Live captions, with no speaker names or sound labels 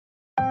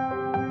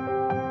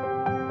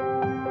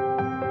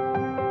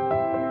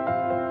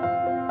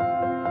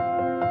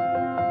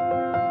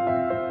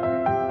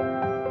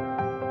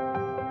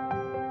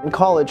in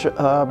college,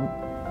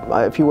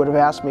 if you would have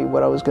asked me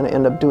what I was going to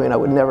end up doing, I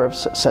would never have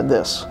said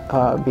this,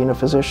 being a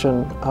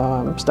physician,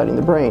 studying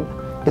the brain.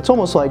 It's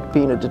almost like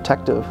being a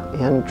detective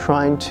and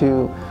trying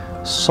to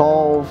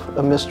solve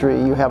a mystery.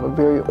 You have a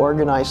very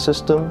organized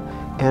system,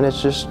 and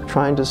it's just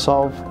trying to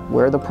solve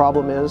where the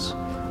problem is,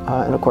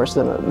 and of course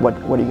then what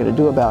are you going to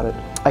do about it.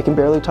 I can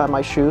barely tie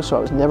my shoe, so I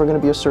was never going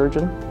to be a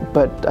surgeon,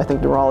 but I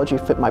think neurology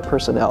fit my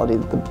personality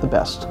the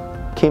best.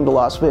 Came to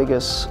Las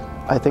Vegas,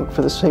 I think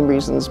for the same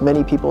reasons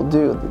many people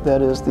do,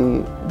 that is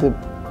the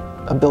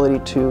ability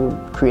to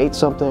create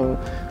something,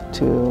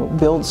 to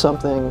build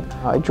something.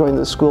 I joined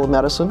the School of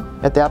Medicine.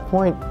 At that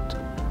point,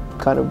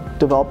 kind of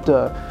developed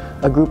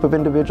a group of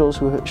individuals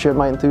who shared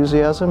my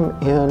enthusiasm,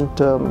 and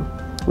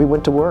we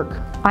went to work.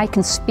 I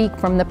can speak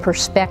from the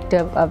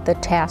perspective of the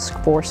task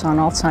force on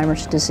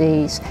Alzheimer's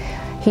disease.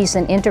 He's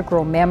an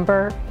integral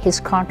member. His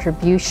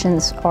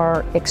contributions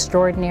are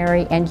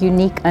extraordinary and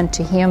unique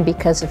unto him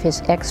because of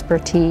his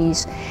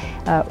expertise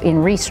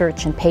in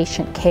research and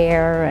patient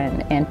care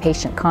and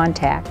patient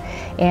contact.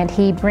 And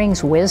he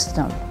brings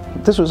wisdom.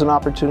 This was an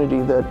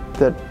opportunity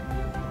that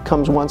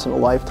comes once in a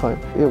lifetime.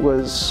 It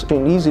was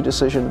an easy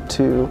decision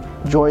to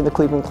join the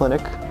Cleveland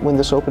Clinic when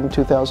this opened in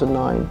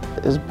 2009.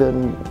 It has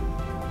been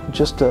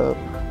just a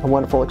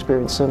wonderful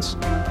experience since.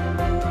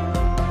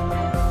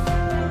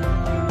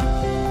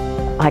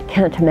 I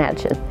can't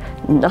imagine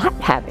not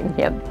having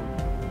him,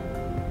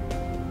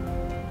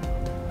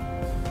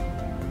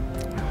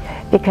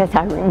 because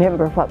I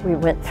remember what we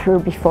went through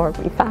before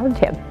we found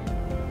him.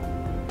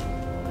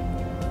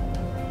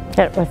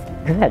 It was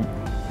good.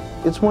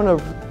 It's one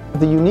of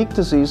the unique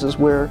diseases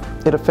where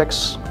it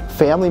affects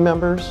family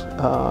members,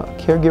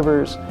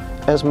 caregivers,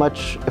 as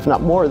much, if not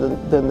more,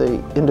 than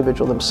the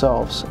individual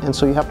themselves. And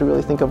so you have to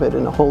really think of it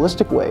in a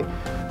holistic way,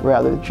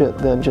 rather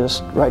than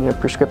just writing a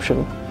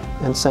prescription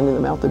and sending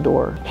them out the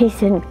door.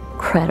 He's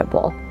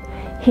incredible.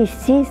 He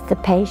sees the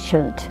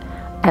patient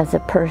as a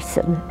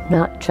person,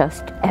 not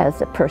just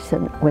as a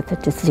person with a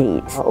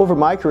disease. Over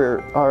my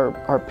career,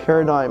 our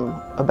paradigm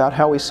about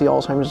how we see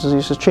Alzheimer's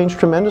disease has changed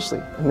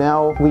tremendously.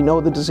 Now we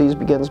know the disease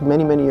begins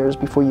many, many years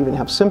before you even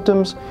have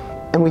symptoms,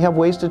 and we have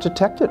ways to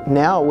detect it.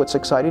 Now what's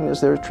exciting is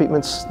there are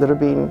treatments that are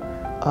being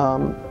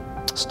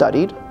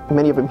studied,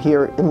 many of them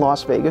here in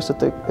Las Vegas at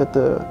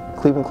the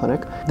Cleveland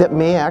Clinic, that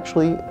may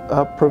actually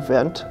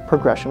prevent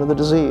progression of the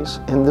disease,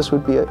 and this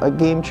would be a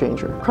game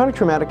changer. Chronic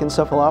traumatic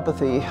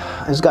encephalopathy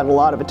has gotten a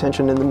lot of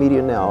attention in the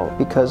media now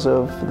because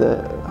of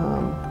the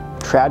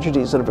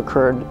tragedies that have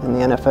occurred in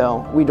the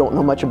NFL. We don't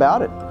know much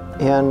about it.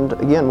 And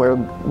again, we're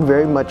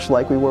very much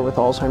like we were with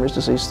Alzheimer's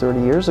disease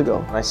 30 years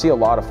ago. I see a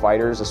lot of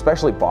fighters,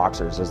 especially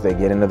boxers, as they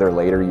get into their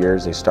later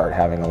years, they start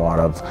having a lot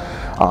of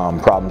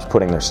problems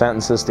putting their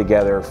sentences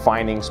together,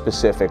 finding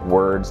specific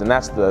words, and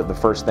that's the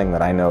first thing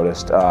that I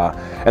noticed.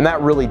 And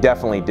that really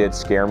definitely did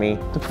scare me.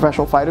 The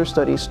professional fighter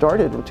study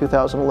started in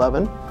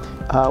 2011,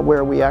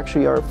 where we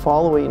actually are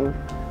following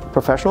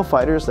professional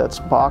fighters, that's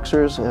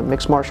boxers and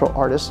mixed martial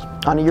artists,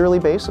 on a yearly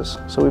basis.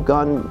 So we've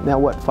gone now,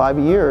 what, 5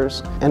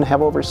 years, and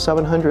have over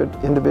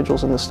 700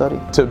 individuals in the study.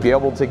 To be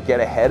able to get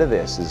ahead of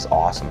this is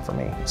awesome for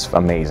me. It's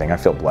amazing. I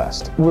feel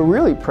blessed. We're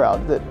really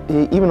proud that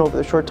even over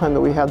the short time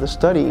that we had the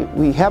study,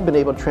 we have been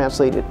able to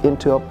translate it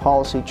into a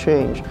policy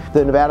change.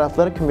 The Nevada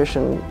Athletic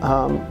Commission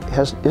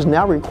is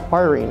now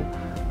requiring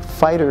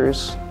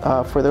fighters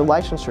for their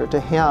licensure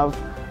to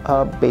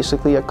have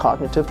basically a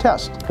cognitive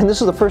test. And this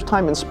is the first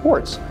time in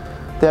sports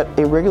that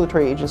a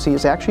regulatory agency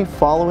is actually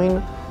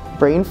following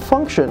brain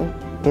function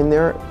in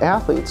their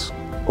athletes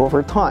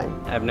over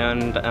time. I've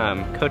known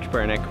Coach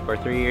Bernick for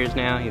 3 years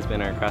now. He's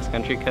been our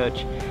cross-country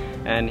coach,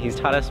 and he's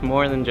taught us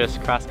more than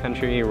just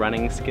cross-country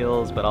running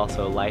skills, but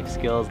also life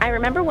skills. I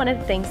remember one of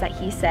the things that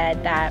he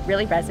said that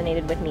really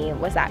resonated with me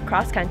was that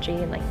cross-country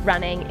and like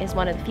running is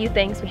one of the few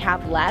things we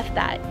have left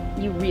that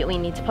you really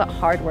need to put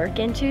hard work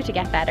into to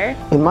get better.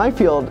 In my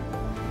field,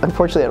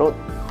 unfortunately, I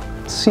don't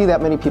see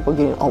that many people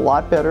getting a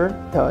lot better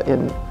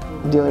in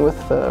dealing with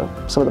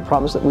some of the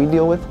problems that we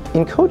deal with.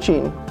 In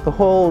coaching, the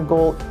whole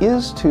goal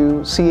is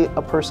to see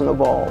a person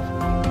evolve.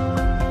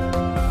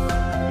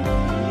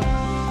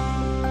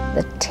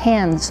 The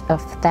tens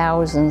of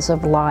thousands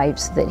of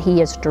lives that he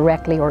has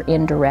directly or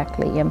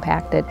indirectly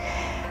impacted.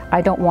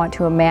 I don't want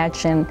to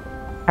imagine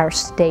our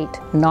state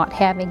not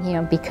having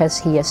him because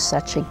he is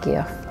such a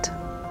gift.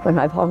 When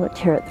I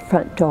volunteer at the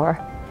front door,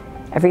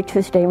 every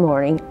Tuesday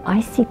morning,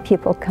 I see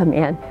people come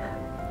in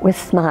with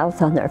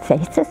smiles on their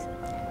faces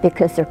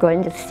because they're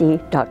going to see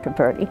Dr.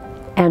 Bernie.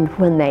 And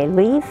when they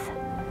leave,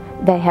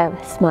 they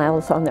have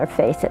smiles on their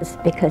faces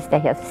because they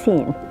have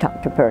seen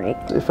Dr. Bernie.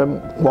 If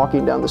I'm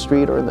walking down the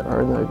street or in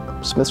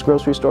the Smith's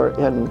grocery store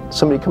and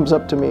somebody comes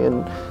up to me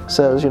and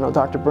says, you know,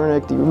 Dr.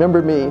 Bernick, do you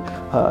remember me?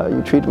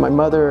 You treated my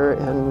mother,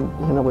 and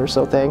you know, we're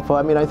so thankful.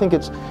 I mean, I think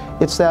it's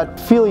that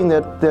feeling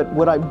that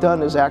what I've done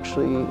has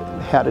actually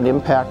had an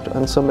impact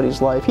on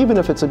somebody's life, even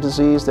if it's a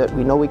disease that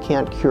we know we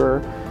can't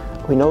cure.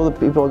 We know that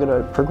people are going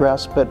to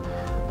progress, but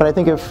But I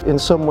think if in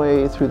some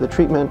way through the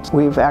treatment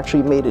we've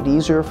actually made it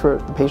easier for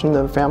the patient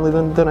and the family,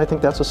 then I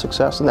think that's a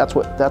success, and that's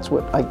what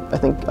I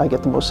think I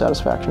get the most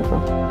satisfaction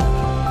from.